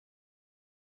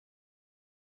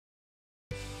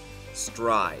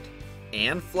Stride,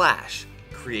 and Flash,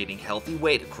 creating healthy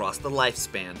weight across the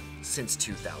lifespan since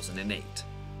 2008.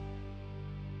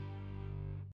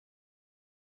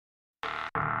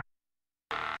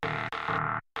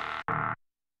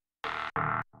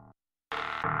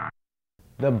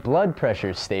 The blood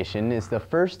pressure station is the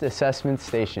first assessment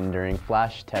station during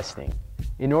Flash testing.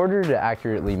 In order to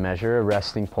accurately measure a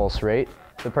resting pulse rate,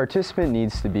 the participant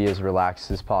needs to be as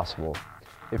relaxed as possible.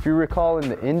 If you recall in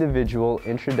the individual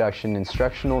introduction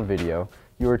instructional video,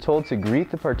 you were told to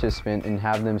greet the participant and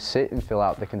have them sit and fill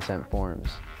out the consent forms.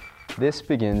 This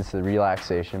begins the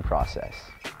relaxation process.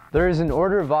 There is an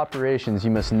order of operations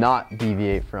you must not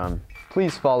deviate from.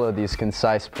 Please follow these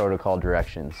concise protocol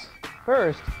directions.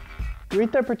 First,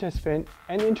 greet the participant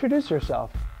and introduce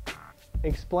yourself.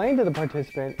 Explain to the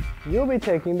participant you'll be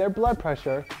taking their blood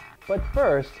pressure, but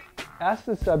first, ask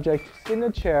the subject to sit in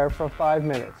a chair for 5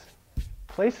 minutes.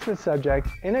 Place the subject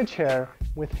in a chair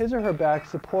with his or her back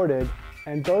supported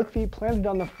and both feet planted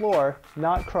on the floor,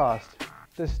 not crossed.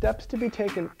 The steps to be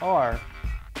taken are: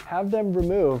 have them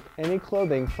remove any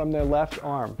clothing from their left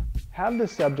arm. Have the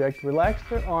subject relax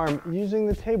their arm using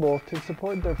the table to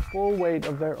support the full weight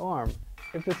of their arm.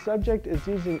 If the subject is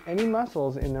using any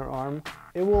muscles in their arm,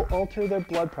 it will alter their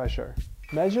blood pressure.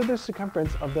 Measure the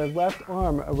circumference of their left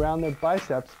arm around their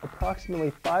biceps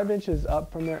approximately 5 inches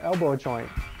up from their elbow joint.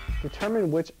 Determine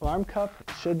which arm cuff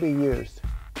should be used.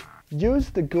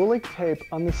 Use the Gulick tape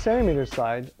on the centimeter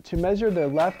side to measure their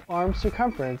left arm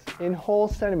circumference in whole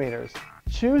centimeters.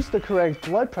 Choose the correct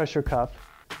blood pressure cuff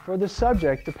for the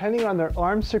subject depending on their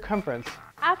arm circumference.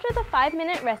 After the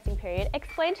 5-minute resting period,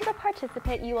 explain to the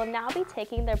participant you will now be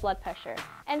taking their blood pressure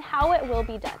and how it will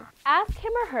be done. Ask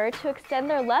him or her to extend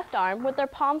their left arm with their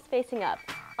palms facing up,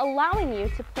 allowing you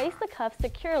to place the cuff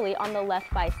securely on the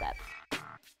left bicep.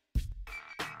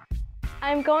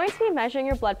 I am going to be measuring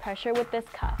your blood pressure with this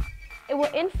cuff. It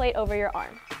will inflate over your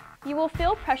arm. You will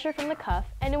feel pressure from the cuff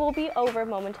and it will be over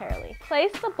momentarily.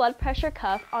 Place the blood pressure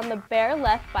cuff on the bare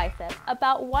left bicep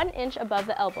about 1 inch above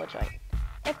the elbow joint.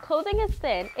 If clothing is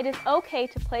thin, it is okay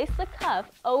to place the cuff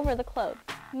over the clothes.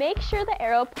 Make sure the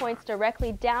arrow points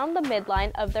directly down the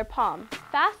midline of their palm.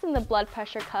 Fasten the blood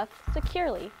pressure cuff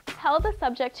securely. Tell the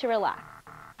subject to relax.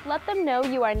 Let them know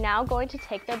you are now going to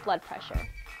take their blood pressure.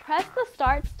 Press the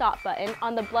Start/Stop button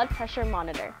on the blood pressure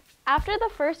monitor. After the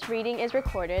first reading is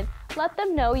recorded, let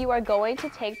them know you are going to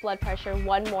take blood pressure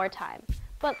one more time,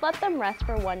 but let them rest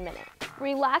for 1 minute.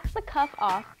 Relax the cuff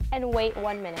off and wait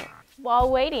 1 minute.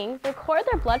 While waiting, record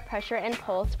their blood pressure and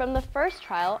pulse from the first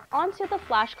trial onto the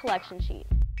Flash collection sheet.